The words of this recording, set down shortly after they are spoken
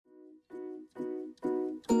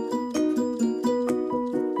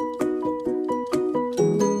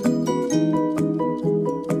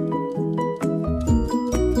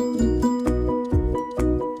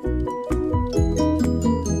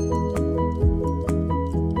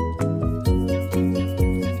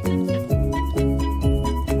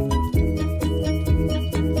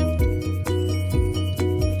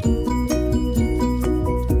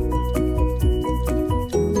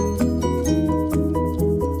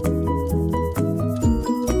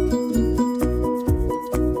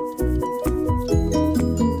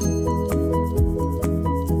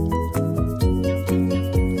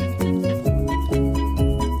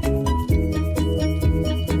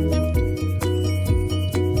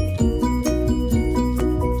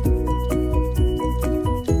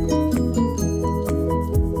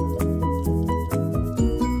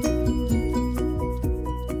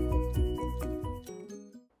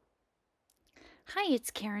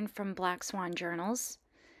Yarn from Black Swan Journals,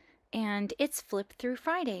 and it's Flip Through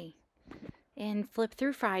Friday. And Flip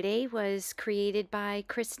Through Friday was created by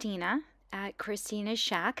Kristina at Kristina's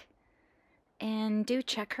Shack, and do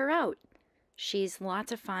check her out. She's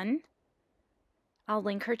lots of fun. I'll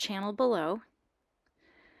link her channel below.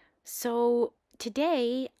 So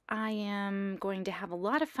today I am going to have a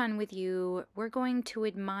lot of fun with you. We're going to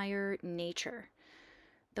admire nature,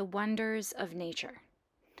 the wonders of nature.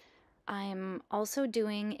 I'm also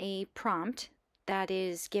doing a prompt that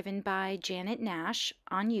is given by Janet Nash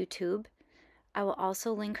on YouTube. I will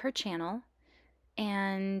also link her channel.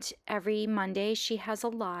 And every Monday she has a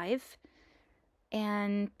live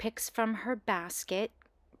and picks from her basket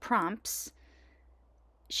prompts.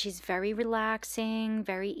 She's very relaxing,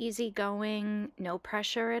 very easygoing, no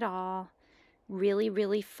pressure at all. Really,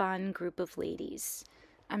 really fun group of ladies.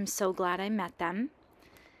 I'm so glad I met them.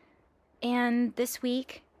 And this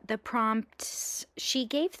week, the prompts, she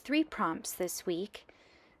gave 3 prompts this week.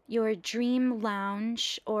 Your dream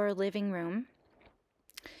lounge or living room,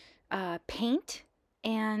 paint,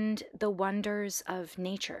 and the wonders of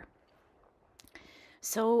nature.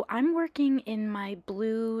 So I'm working in my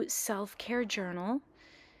blue self-care journal.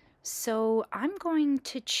 So I'm going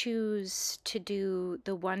to choose to do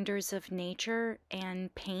the wonders of nature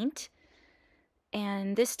and paint.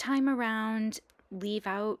 And this time around, leave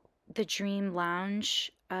out the dream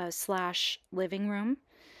lounge slash living room.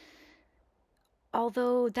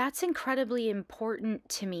 Although that's incredibly important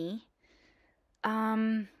to me,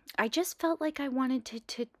 I just felt like I wanted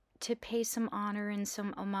to pay some honor and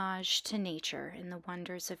some homage to nature and the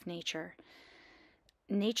wonders of nature.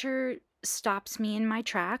 Nature stops me in my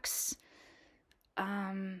tracks.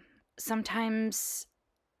 Sometimes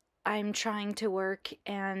I'm trying to work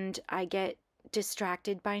and I get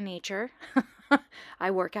distracted by nature.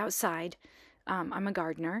 I work outside. I'm a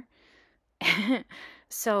gardener.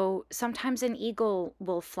 So sometimes an eagle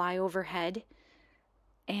will fly overhead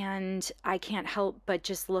and I can't help but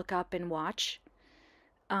just look up and watch.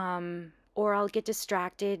 Or I'll get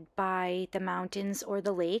distracted by the mountains or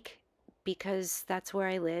the lake because that's where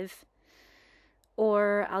I live.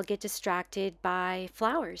 Or I'll get distracted by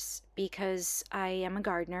flowers because I am a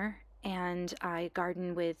gardener and I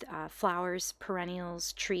garden with flowers,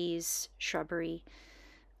 perennials, trees, shrubbery,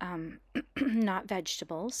 not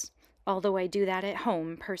vegetables. Although I do that at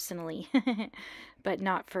home personally, but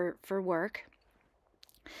not for work.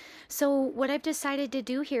 So what I've decided to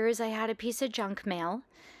do here is I had a piece of junk mail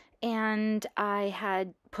and I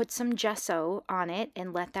had put some gesso on it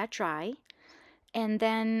and let that dry. And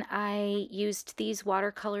then I used these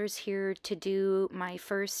watercolors here to do my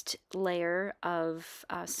first layer of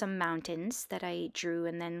some mountains that I drew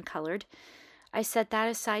and then colored. I set that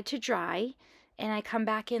aside to dry, and I come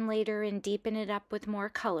back in later and deepen it up with more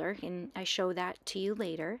color, and I show that to you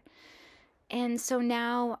later. And so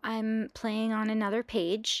now I'm playing on another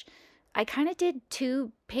page. I kind of did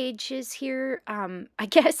 2 pages here. I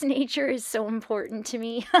guess nature is so important to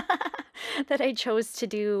me that I chose to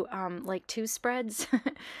do like 2 spreads.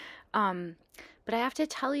 But I have to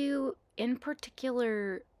tell you, in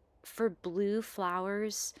particular for blue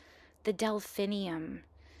flowers, the delphinium,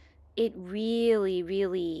 it really,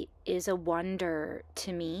 really is a wonder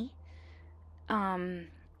to me.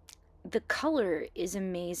 The color is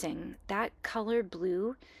amazing. That color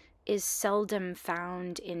blue is seldom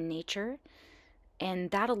found in nature,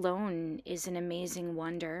 and that alone is an amazing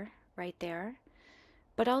wonder right there.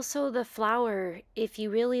 But also the flower, if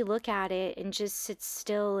you really look at it and just sit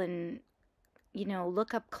still and, you know,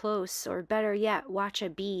 look up close, or better yet, watch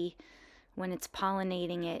a bee when it's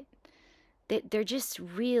pollinating it, they're just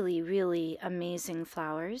really, really amazing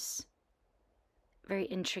flowers. Very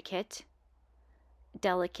intricate,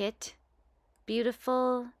 delicate,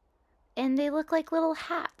 beautiful, and they look like little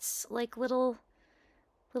hats, like little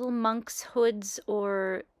monks' hoods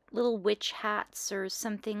or little witch hats or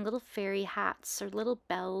something, little fairy hats or little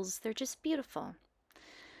bells. They're just beautiful.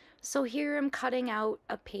 So here I'm cutting out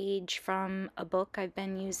a page from a book I've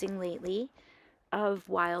been using lately of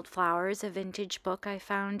wildflowers, a vintage book I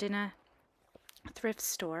found in a thrift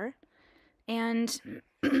store. And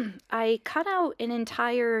I cut out an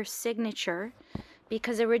entire signature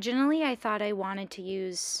because originally I thought I wanted to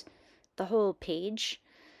use the whole page,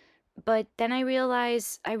 but then I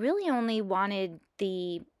realized I really only wanted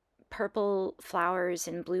the purple flowers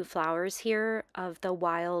and blue flowers here of the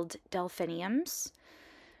wild delphiniums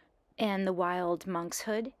and the wild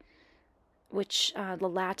monkshood, which the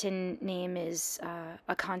Latin name is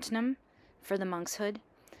acontinum for the monkshood.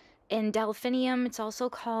 And delphinium, it's also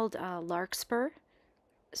called larkspur,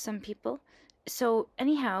 some people. So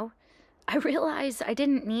anyhow, I realized I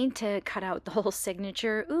didn't need to cut out the whole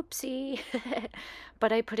signature, oopsie,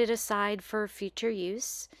 but I put it aside for future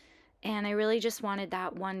use. And I really just wanted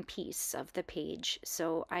that one piece of the page,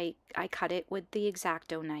 so I cut it with the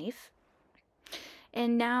X-Acto knife.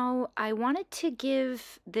 And now I wanted to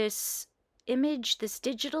give this image, this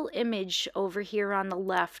digital image over here on the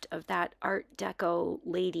left of that Art Deco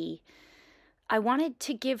lady, I wanted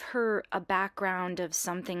to give her a background of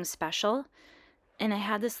something special. And I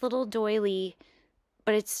had this little doily,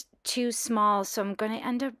 but it's too small, so I'm going to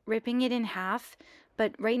end up ripping it in half.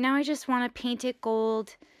 But right now I just want to paint it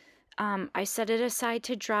gold. I set it aside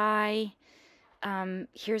to dry.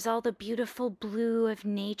 Here's all the beautiful blue of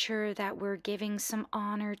nature that we're giving some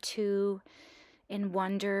honor to in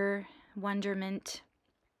wonderment.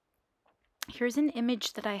 Here's an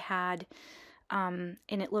image that I had, and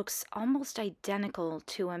it looks almost identical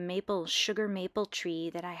to a sugar maple tree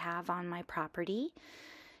that I have on my property.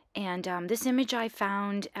 And this image I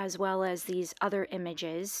found, as well as these other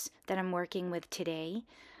images that I'm working with today,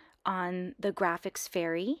 on the Graphics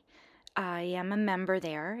Fairy. I am a member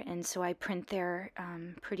there, and so I print there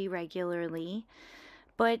pretty regularly.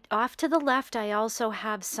 But off to the left, I also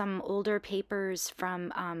have some older papers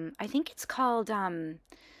from, I think it's called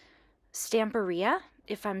Stamperia,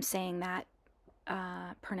 if I'm saying that,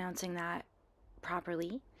 pronouncing that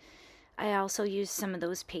properly. I also use some of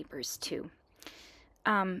those papers too.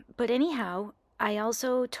 But anyhow, I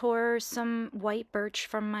also tore some white birch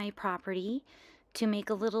from my property to make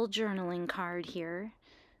a little journaling card here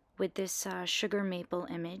with this sugar maple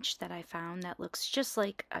image that I found that looks just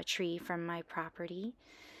like a tree from my property.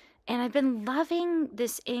 And I've been loving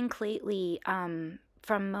this ink lately from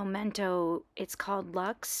Memento. It's called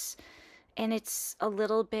Lux, and it's a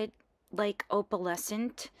little bit like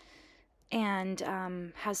opalescent and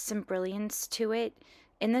has some brilliance to it.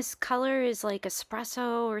 And this color is like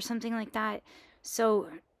espresso or something like that. So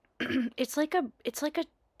it's like a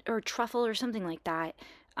or truffle or something like that.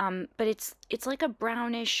 But it's like a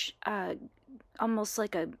brownish, almost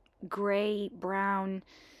like a gray brown.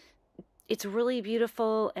 It's really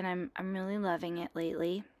beautiful, and I'm really loving it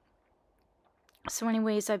lately. So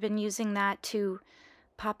anyways, I've been using that to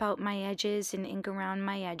pop out my edges and ink around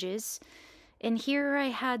my edges. And here I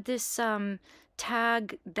had this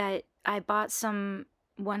tag that I bought some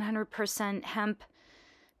 100% hemp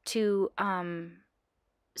to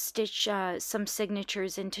stitch some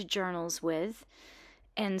signatures into journals with.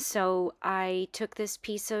 And so I took this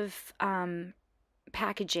piece of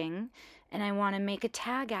packaging and I want to make a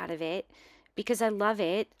tag out of it because I love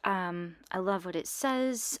it. I love what it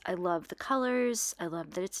says. I love the colors. I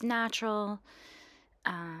love that it's natural.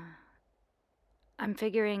 I'm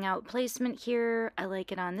figuring out placement here. I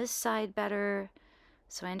like it on this side better,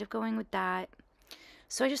 so I end up going with that.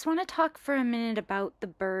 So I just want to talk for a minute about the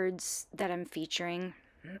birds that I'm featuring.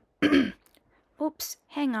 Oops,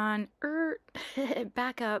 hang on.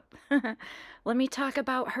 Back up. Let me talk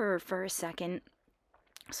about her for a second.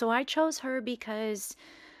 So I chose her because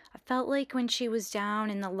I felt like when she was down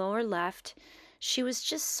in the lower left, she was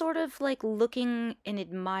just sort of like looking and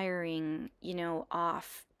admiring,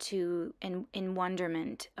 off to in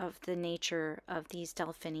wonderment of the nature of these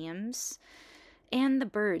delphiniums and the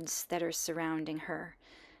birds that are surrounding her.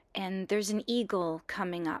 And there's an eagle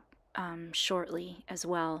coming up shortly as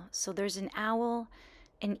well. So there's an owl,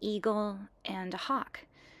 an eagle, and a hawk.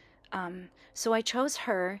 So I chose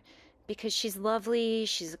her because she's lovely,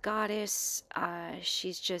 she's a goddess,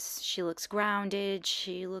 she looks grounded,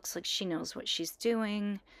 she looks like she knows what she's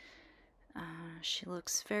doing, she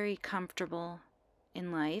looks very comfortable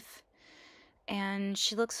in life, and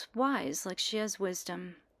she looks wise, like she has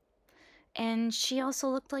wisdom. And she also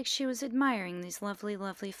looked like she was admiring these lovely,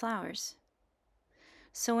 lovely flowers.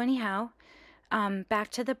 So anyhow, back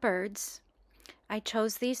to the birds. I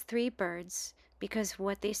chose these 3 birds because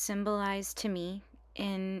what they symbolize to me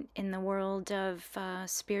in the world of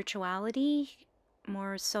spirituality,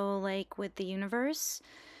 more so like with the universe.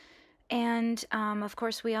 And of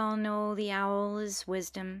course, we all know the owl is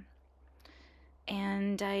wisdom.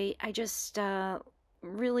 And I just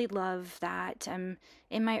really love that. I'm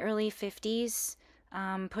in my early 50s,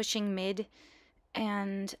 pushing mid,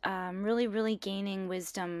 and really gaining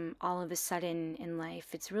wisdom all of a sudden in life.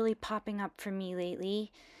 It's really popping up for me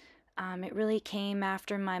lately. It really came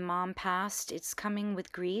after my mom passed. It's coming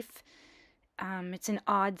with grief. It's an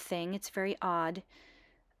odd thing. It's very odd.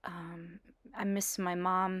 I miss my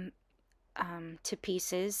mom to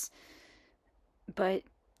pieces, but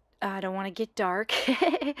I don't want to get dark.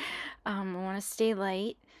 I want to stay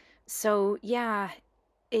light. So yeah,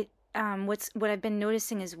 what I've been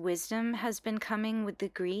noticing is wisdom has been coming with the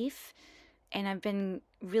grief, and I've been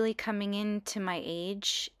really coming into my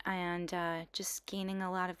age and just gaining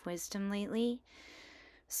a lot of wisdom lately.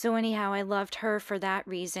 So anyhow, I loved her for that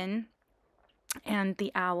reason, and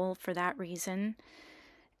the owl for that reason.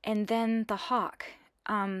 And then the hawk.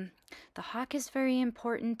 Um, the hawk is very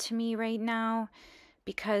important to me right now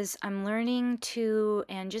because I'm learning to,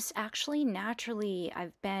 and just actually naturally,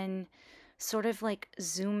 I've been sort of like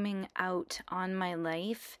zooming out on my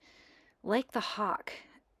life like the hawk,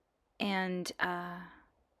 and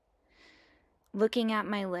looking at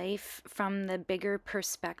my life from the bigger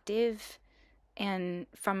perspective and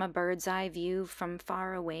from a bird's eye view from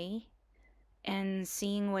far away, and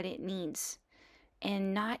seeing what it needs,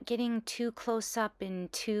 and not getting too close up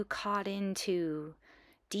and too caught into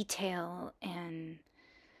detail and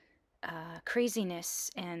craziness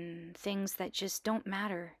and things that just don't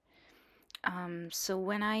matter. So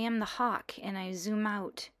when I am the hawk and I zoom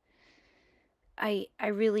out, I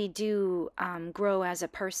really do grow as a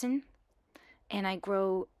person, and I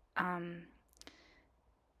grow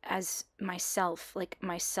as myself. Like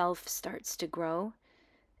myself starts to grow,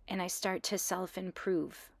 and I start to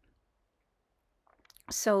self-improve.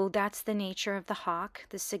 So that's the nature of the hawk,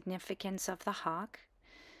 the significance of the hawk.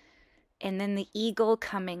 And then the eagle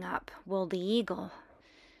coming up. Well, the eagle,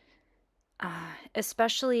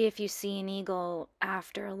 especially if you see an eagle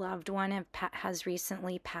after a loved one has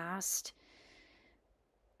recently passed,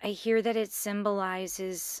 I hear that it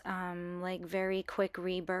symbolizes like very quick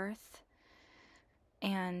rebirth.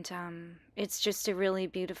 And it's just a really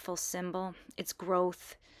beautiful symbol. It's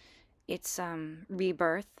growth, it's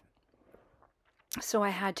rebirth. So I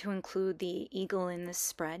had to include the eagle in this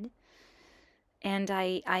spread. And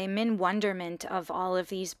I am in wonderment of all of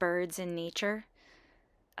these birds in nature,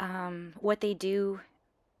 what they do,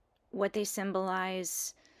 what they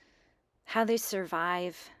symbolize, how they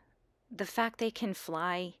survive, the fact they can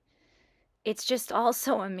fly. It's just all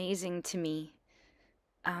so amazing to me.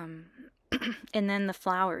 And then the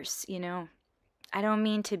flowers, you know. I don't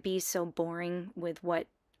mean to be so boring with what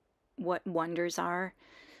wonders are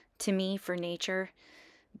to me for nature,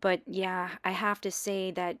 but yeah, I have to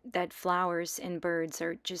say that flowers and birds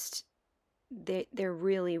are just they're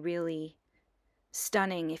really, really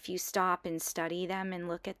stunning if you stop and study them and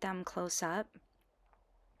look at them close up.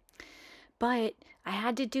 But I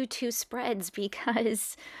had to do two spreads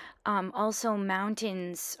because also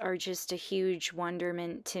mountains are just a huge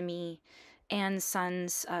wonderment to me, and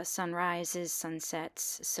sunrises,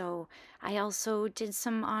 sunsets. So I also did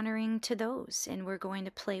some honoring to those, and we're going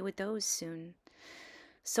to play with those soon.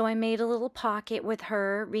 So I made a little pocket with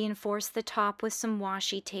her, reinforced the top with some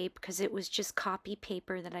washi tape because it was just copy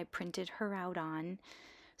paper that I printed her out on.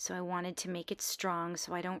 So I wanted to make it strong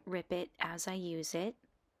so I don't rip it as I use it.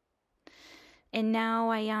 And now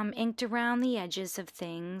I inked around the edges of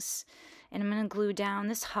things, and I'm going to glue down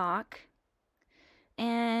this hawk.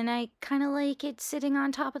 And I kind of like it sitting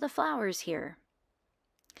on top of the flowers here.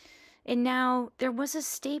 And now there was a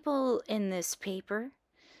staple in this paper.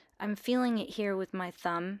 I'm feeling it here with my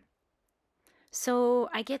thumb. So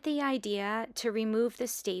I get the idea to remove the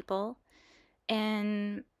staple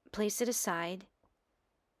and place it aside,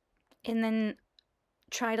 and then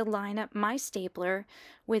try to line up my stapler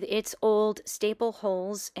with its old staple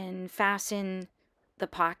holes and fasten the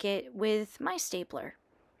pocket with my stapler.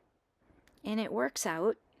 And it works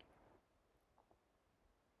out.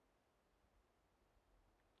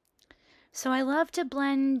 So I love to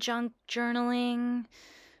blend junk journaling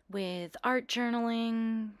with art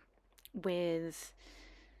journaling, with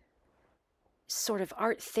sort of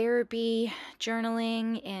art therapy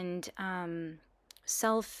journaling, and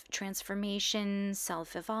self-transformation,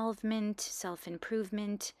 self-evolvement,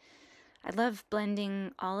 self-improvement. I love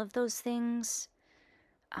blending all of those things.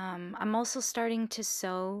 I'm also starting to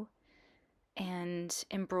sew and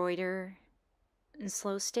embroider and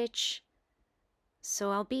slow stitch.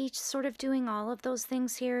 So I'll be sort of doing all of those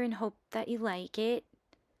things here and hope that you like it.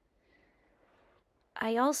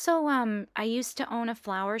 I also, I used to own a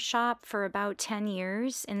flower shop for about 10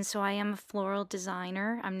 years, and so I am a floral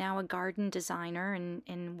designer. I'm now a garden designer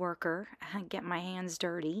and worker. I get my hands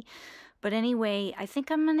dirty. But anyway, I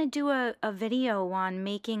think I'm going to do a video on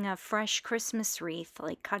making a fresh Christmas wreath,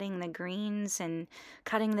 like cutting the greens and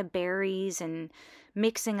cutting the berries and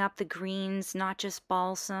mixing up the greens, not just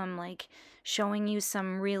balsam, like showing you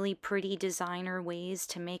some really pretty designer ways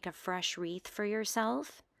to make a fresh wreath for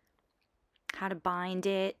yourself, how to bind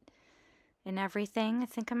it and everything. I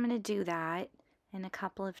think I'm going to do that in a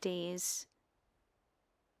couple of days.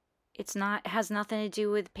 It has nothing to do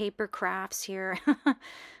with paper crafts here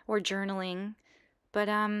or journaling, but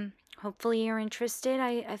hopefully you're interested.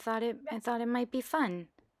 I thought it might be fun.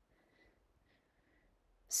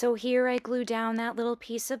 So here I glue down that little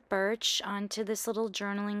piece of birch onto this little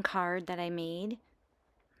journaling card that I made.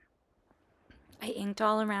 I inked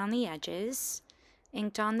all around the edges,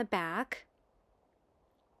 inked on the back,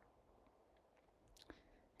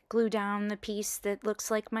 glue down the piece that looks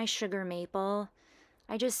like my sugar maple.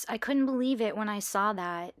 I couldn't believe it when I saw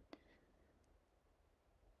that.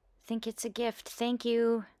 Think it's a gift. Thank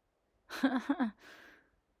you.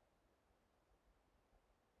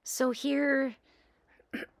 So here,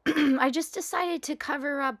 I just decided to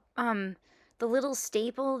cover up the little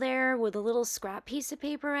staple there with a little scrap piece of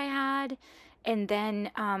paper I had. And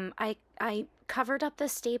then I covered up the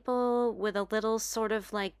staple with a little sort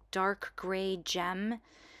of like dark gray gem.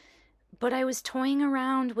 But I was toying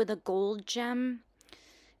around with a gold gem,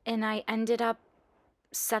 and I ended up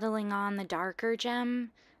settling on the darker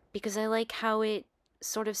gem because I like how it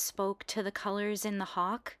sort of spoke to the colors in the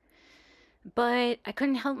hawk. But I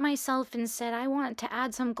couldn't help myself and said I want to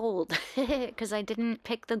add some gold because I didn't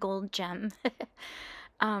pick the gold gem.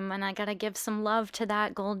 And I gotta give some love to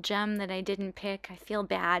that gold gem that I didn't pick. I feel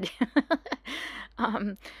bad.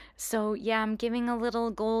 So yeah, I'm giving a little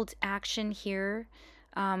gold action here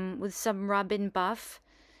with some rub and buff,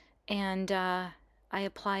 and I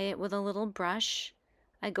apply it with a little brush.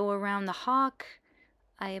 I go around the hawk.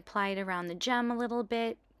 I apply it around the gem a little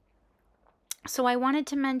bit. So I wanted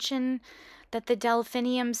to mention that the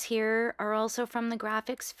delphiniums here are also from the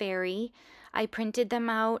Graphics Fairy. I printed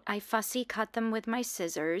them out. I fussy cut them with my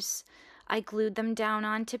scissors. I glued them down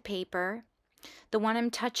onto paper. The one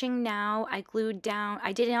I'm touching now, I glued down.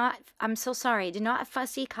 I'm so sorry, I did not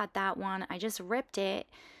fussy cut that one. I just ripped it,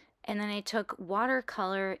 and then I took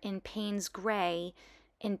watercolor in Payne's Gray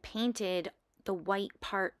and painted the white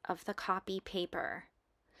part of the copy paper.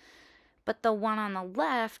 But the one on the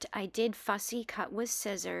left, I did fussy cut with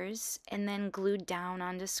scissors and then glued down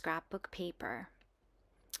onto scrapbook paper.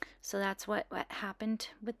 So that's what happened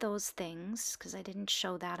with those things, because I didn't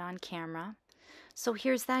show that on camera. So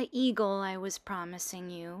here's that eagle I was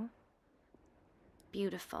promising you.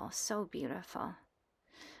 Beautiful, so beautiful.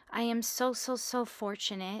 I am so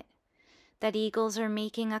fortunate that eagles are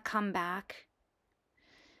making a comeback.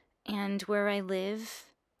 And where I live,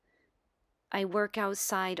 I work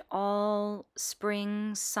outside all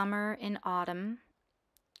spring, summer, and autumn,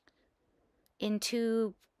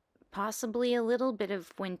 into possibly a little bit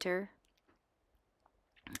of winter.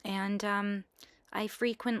 And I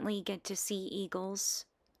frequently get to see eagles.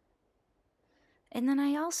 And then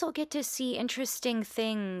I also get to see interesting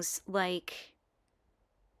things like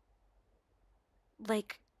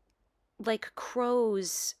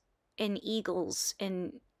crows and eagles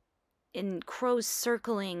and crows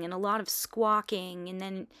circling and a lot of squawking,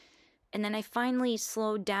 and then I finally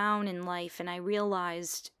slowed down in life and I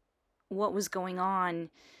realized what was going on.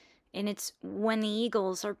 And it's when the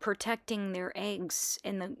eagles are protecting their eggs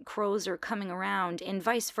and the crows are coming around, and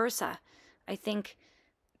vice versa. I think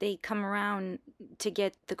they come around to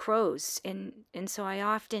get the crows, and so I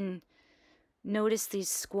often notice these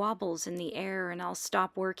squabbles in the air, and I'll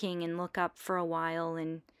stop working and look up for a while,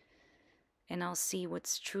 and I'll see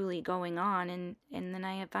what's truly going on, and then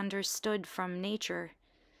I have understood from nature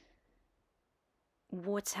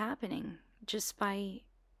what's happening just by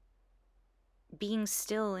being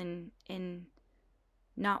still and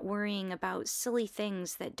not worrying about silly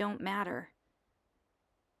things that don't matter,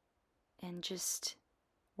 and just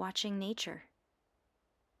watching nature.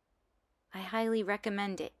 I highly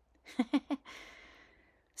recommend it.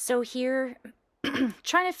 So here,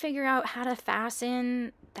 trying to figure out how to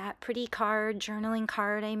fasten that pretty card, journaling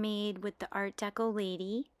card I made with the Art Deco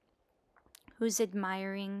lady who's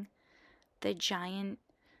admiring the giant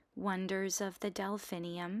wonders of the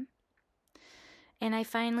delphinium. And I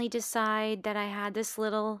finally decide that I had this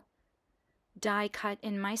little die cut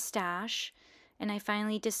in my stash, and I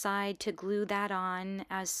finally decide to glue that on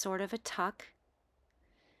as sort of a tuck.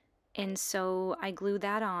 And so I glue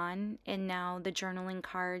that on, and now the journaling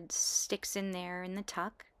card sticks in there in the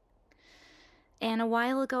tuck. And a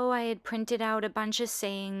while ago I had printed out a bunch of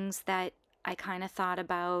sayings that I kind of thought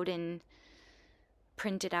about, and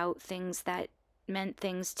printed out things that meant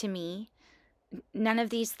things to me. None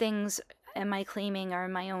of these things am I claiming are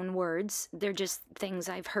my own words. They're just things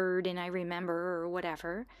I've heard and I remember or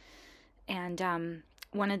whatever. And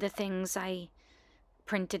one of the things I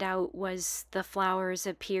printed out was "the flowers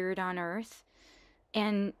appeared on earth."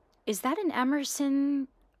 And is that an Emerson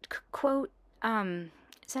quote?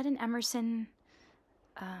 Is that an Emerson?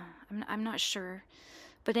 I'm not sure.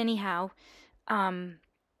 But anyhow,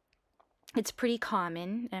 it's pretty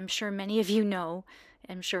common. I'm sure many of you know.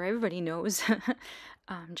 I'm sure everybody knows.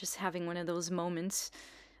 Just having one of those moments.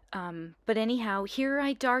 But anyhow, here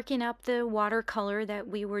I darken up the watercolor that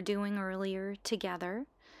we were doing earlier together.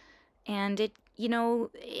 And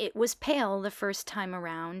it was pale the first time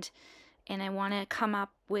around. And I want to come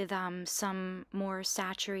up with some more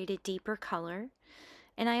saturated, deeper color.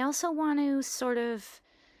 And I also want to sort of,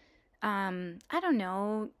 I don't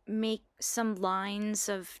know, make some lines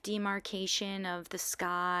of demarcation of the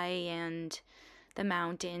sky and the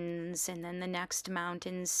mountains, and then the next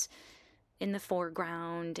mountains in the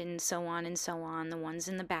foreground, and so on and so on, the ones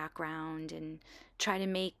in the background, and try to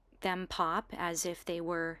make them pop as if they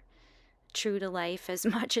were true to life as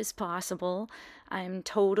much as possible. I'm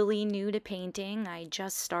totally new to painting. I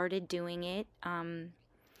just started doing it.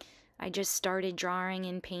 I just started drawing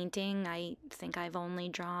and painting. I think I've only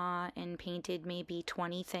drawn and painted maybe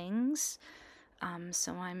 20 things.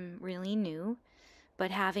 So I'm really new, but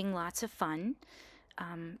having lots of fun.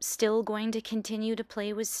 Still going to continue to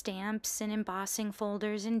play with stamps and embossing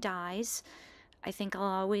folders and dies. I think I'll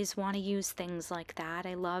always want to use things like that.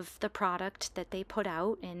 I love the product that they put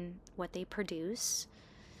out and what they produce.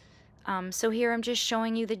 So here I'm just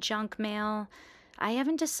showing you the junk mail. I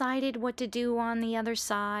haven't decided what to do on the other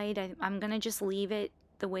side. I'm going to just leave it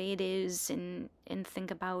the way it is and think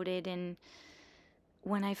about it. And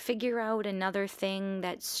when I figure out another thing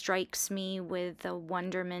that strikes me with the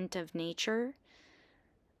wonderment of nature,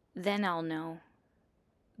 then I'll know.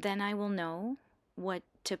 Then I will know what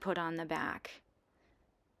to put on the back.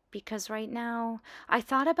 Because right now, I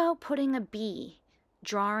thought about putting a bee,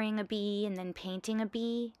 drawing a bee and then painting a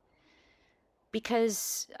bee.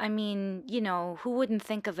 Because, I mean, who wouldn't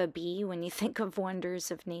think of a bee when you think of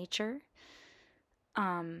wonders of nature?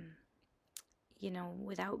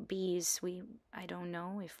 Without bees, I don't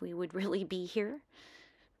know if we would really be here.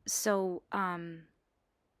 So,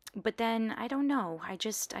 but then, I don't know. I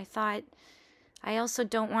thought, I also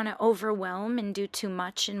don't want to overwhelm and do too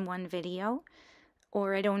much in one video.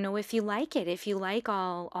 Or I don't know if you like it, if you like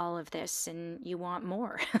all of this and you want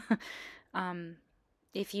more.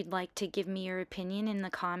 If you'd like to give me your opinion in the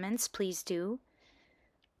comments, please do.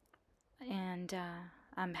 And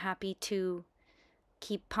I'm happy to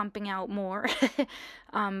keep pumping out more.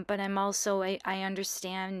 But I'm also, I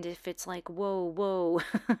understand if it's like, whoa,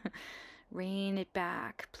 rein it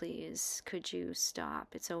back, please. Could you stop?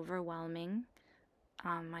 It's overwhelming.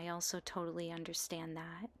 I also totally understand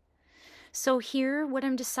that. So here, what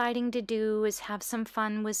I'm deciding to do is have some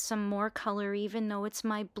fun with some more color, even though it's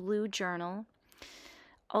my blue journal.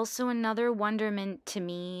 Also, another wonderment to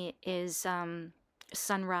me is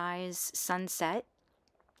sunrise, sunset.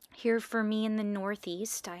 Here for me in the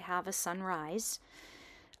Northeast, I have a sunrise.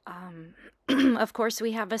 Of course,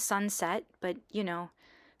 we have a sunset, but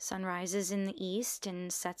sunrise is in the east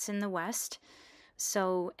and sets in the west.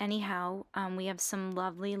 So anyhow, we have some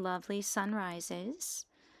lovely, lovely sunrises.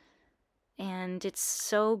 And it's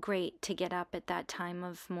so great to get up at that time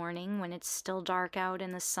of morning when it's still dark out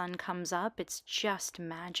and the sun comes up. It's just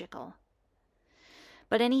magical.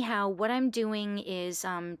 But anyhow, what I'm doing is,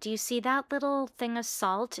 do you see that little thing of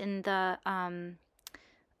salt in the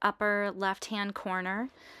upper left-hand corner?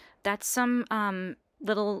 That's some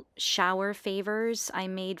little shower favors I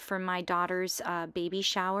made for my daughter's baby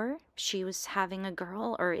shower. She was having a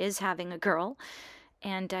girl, or is having a girl.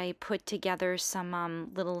 And I put together some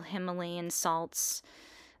little Himalayan salts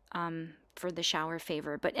for the shower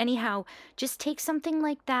favor. But anyhow, just take something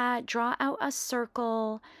like that, draw out a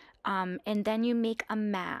circle, and then you make a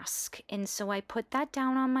mask. And so I put that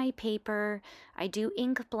down on my paper. I do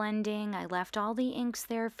ink blending. I left all the inks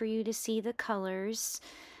there for you to see the colors.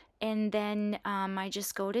 And then I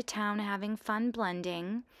just go to town having fun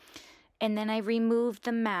blending. And then I remove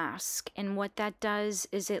the mask, and what that does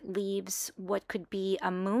is it leaves what could be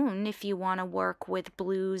a moon if you want to work with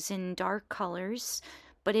blues and dark colors,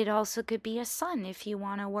 but it also could be a sun if you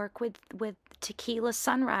want to work with tequila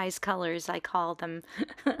sunrise colors, I call them.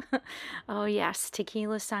 Oh yes,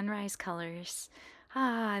 tequila sunrise colors.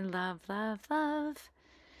 Ah, I love, love, love.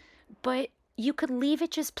 But you could leave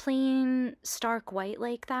it just plain stark white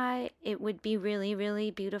like that. It would be really,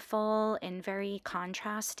 really beautiful and very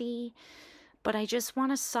contrasty. But I just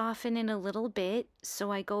want to soften it a little bit,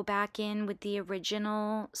 so I go back in with the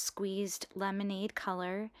original squeezed lemonade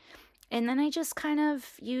color. And then I just kind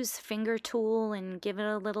of use finger tool and give it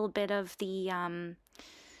a little bit of the,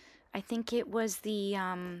 I think it was the,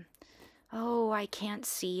 oh, I can't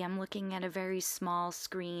see. I'm looking at a very small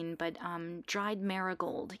screen, but dried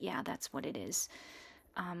marigold. Yeah, that's what it is.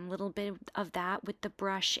 Little bit of that with the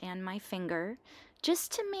brush and my finger,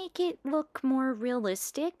 just to make it look more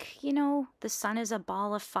realistic. The sun is a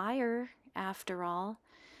ball of fire, after all.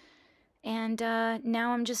 And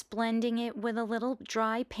now I'm just blending it with a little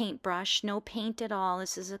dry paintbrush. No paint at all.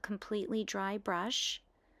 This is a completely dry brush.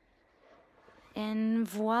 And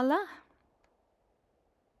voila.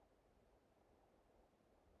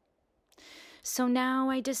 So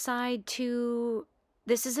now I decide to,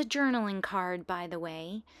 this is a journaling card, by the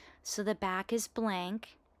way. So the back is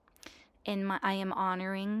blank. And I am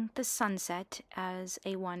honoring the sunset as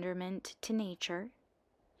a wonderment to nature.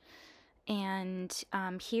 And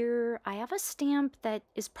here I have a stamp that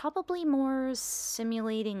is probably more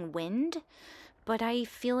simulating wind, but I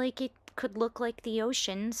feel like it could look like the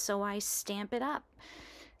ocean, so I stamp it up.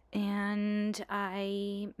 And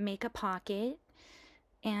I make a pocket,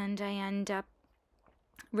 and I end up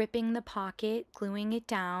ripping the pocket, gluing it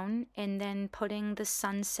down, and then putting the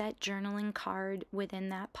sunset journaling card within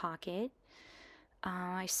that pocket.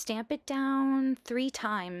 I stamp it down 3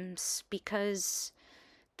 times because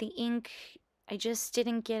the ink, I just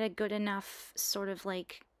didn't get a good enough sort of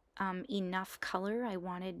like enough color. I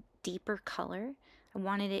wanted deeper color. I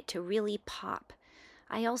wanted it to really pop.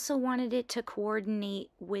 I also wanted it to coordinate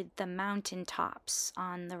with the mountain tops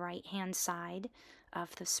on the right hand side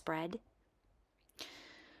of the spread.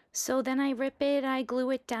 So then I rip it, I glue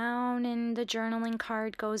it down, and the journaling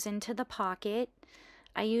card goes into the pocket.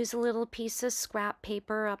 I use a little piece of scrap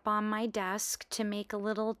paper up on my desk to make a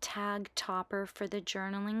little tag topper for the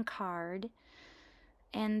journaling card.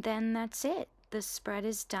 And then that's it. The spread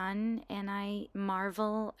is done, and I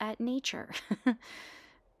marvel at nature.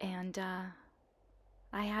 And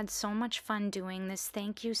I had so much fun doing this.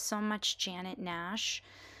 Thank you so much, Janet Nash.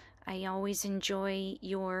 I always enjoy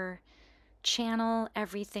your channel,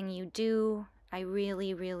 everything you do. I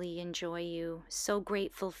really, really enjoy you. So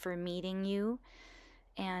grateful for meeting you.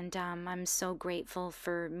 And I'm so grateful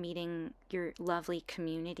for meeting your lovely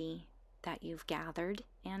community that you've gathered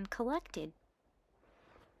and collected.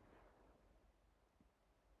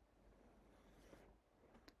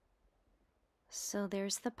 So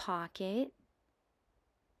there's the pocket.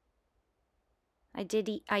 I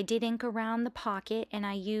did ink around the pocket, and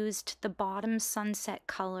I used the bottom sunset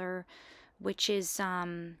color, which is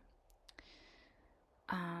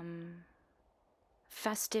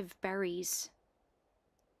festive berries.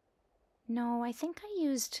 No, I think I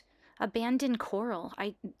used abandoned coral.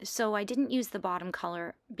 So I didn't use the bottom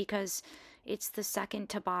color because it's the second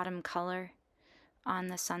to bottom color on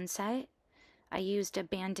the sunset. I used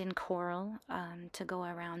abandoned coral to go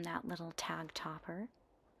around that little tag topper.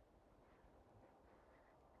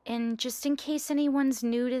 And just in case anyone's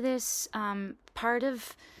new to this, part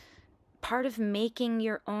of making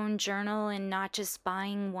your own journal and not just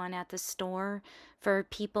buying one at the store for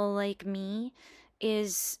people like me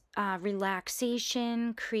is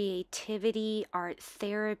relaxation, creativity, art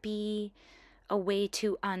therapy, a way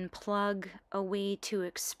to unplug, a way to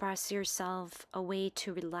express yourself, a way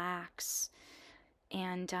to relax,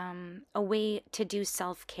 and a way to do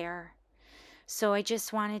self-care. So I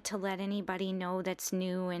just wanted to let anybody know that's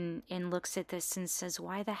new and looks at this and says,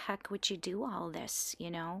 why the heck would you do all this,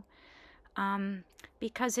 you know?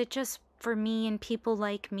 Because it just, for me and people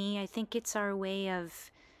like me, I think it's our way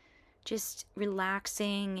of just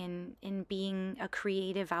relaxing and being a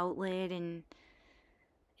creative outlet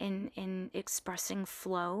and expressing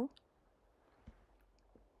flow.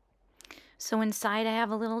 So inside I have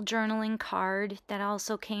a little journaling card that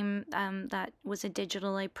also came, that was a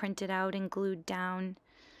digital I printed out and glued down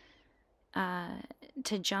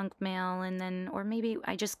to junk mail, and then, or maybe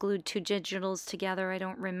I just glued 2 digitals together, I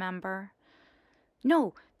don't remember.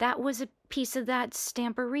 No, that was a piece of that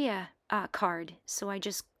Stamperia card, so I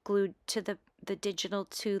just glued to the digital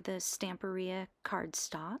to the Stamperia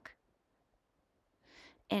cardstock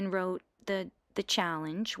and wrote the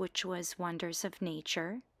challenge, which was Wonders of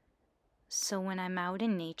Nature. So when I'm out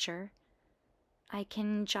in nature, I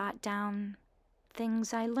can jot down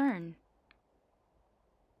things I learn.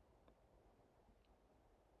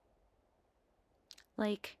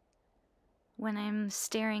 Like when I'm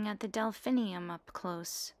staring at the delphinium up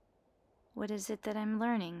close, what is it that I'm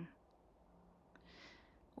learning?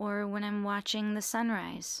 Or when I'm watching the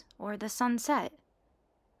sunrise or the sunset,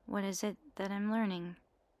 what is it that I'm learning?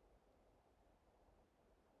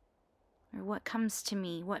 Or what comes to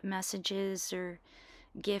me? What messages or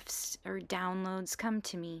gifts or downloads come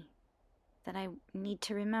to me that I need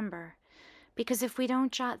to remember? Because if we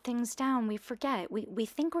don't jot things down, we forget. We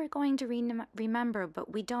think we're going to remember,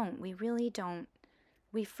 but we don't. We really don't.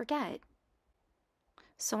 We forget.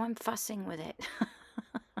 So I'm fussing with it.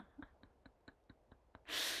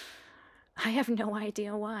 I have no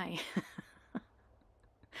idea why.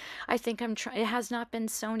 I think I'm trying. It has not been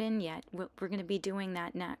sewn in yet. We're going to be doing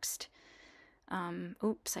that next.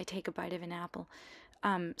 Oops, I take a bite of an apple.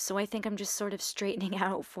 So I think I'm just sort of straightening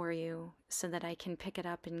out for you so that I can pick it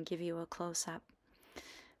up and give you a close-up.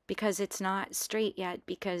 Because it's not straight yet,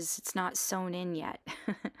 because it's not sewn in yet.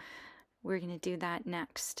 We're going to do that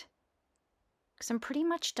next. Because I'm pretty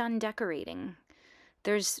much done decorating.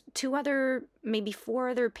 There's maybe 4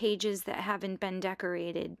 other pages that haven't been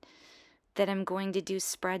decorated that I'm going to do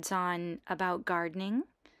spreads on about gardening.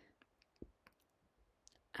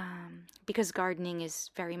 Because gardening is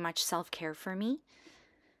very much self-care for me.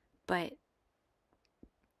 But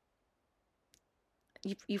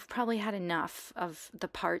you've probably had enough of the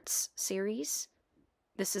parts series.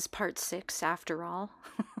 This is part 6 after all.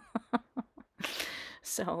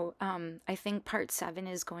 So I think part 7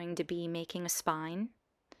 is going to be making a spine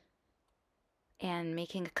and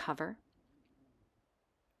making a cover.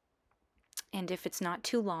 And if it's not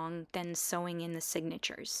too long, then sewing in the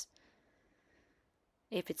signatures.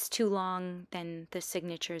 If it's too long, then the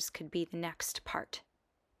signatures could be the next part.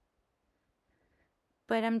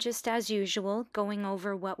 But I'm just, as usual, going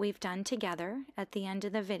over what we've done together at the end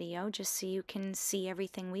of the video, just so you can see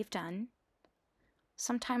everything we've done.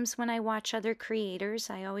 Sometimes when I watch other creators,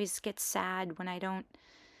 I always get sad when I don't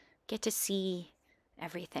get to see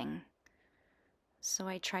everything. So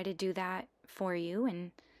I try to do that for you,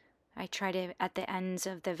 and I try to, at the ends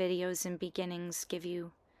of the videos and beginnings, give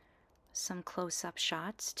you some close-up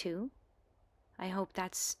shots too. I hope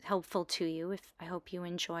that's helpful to you. I hope you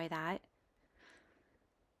enjoy that.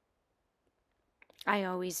 I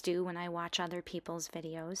always do when I watch other people's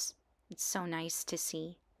videos. It's so nice to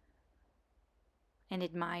see and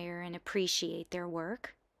admire and appreciate their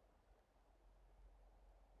work.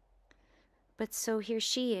 But so here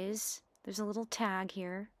she is. There's a little tag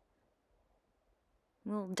here. A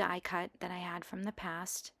little die cut that I had from the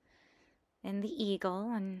past. And the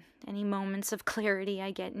eagle and any moments of clarity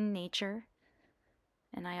I get in nature.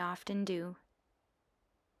 And I often do.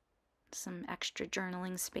 Some extra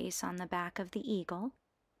journaling space on the back of the eagle.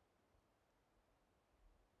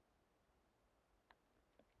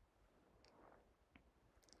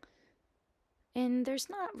 And there's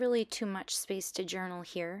not really too much space to journal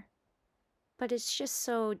here, but it's just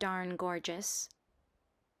so darn gorgeous.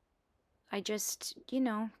 I just,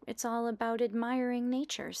 it's all about admiring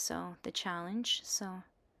nature, so the challenge. So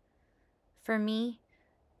for me,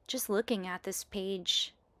 just looking at this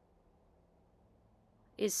page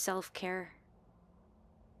is self-care.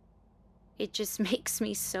 It just makes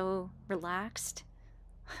me so relaxed.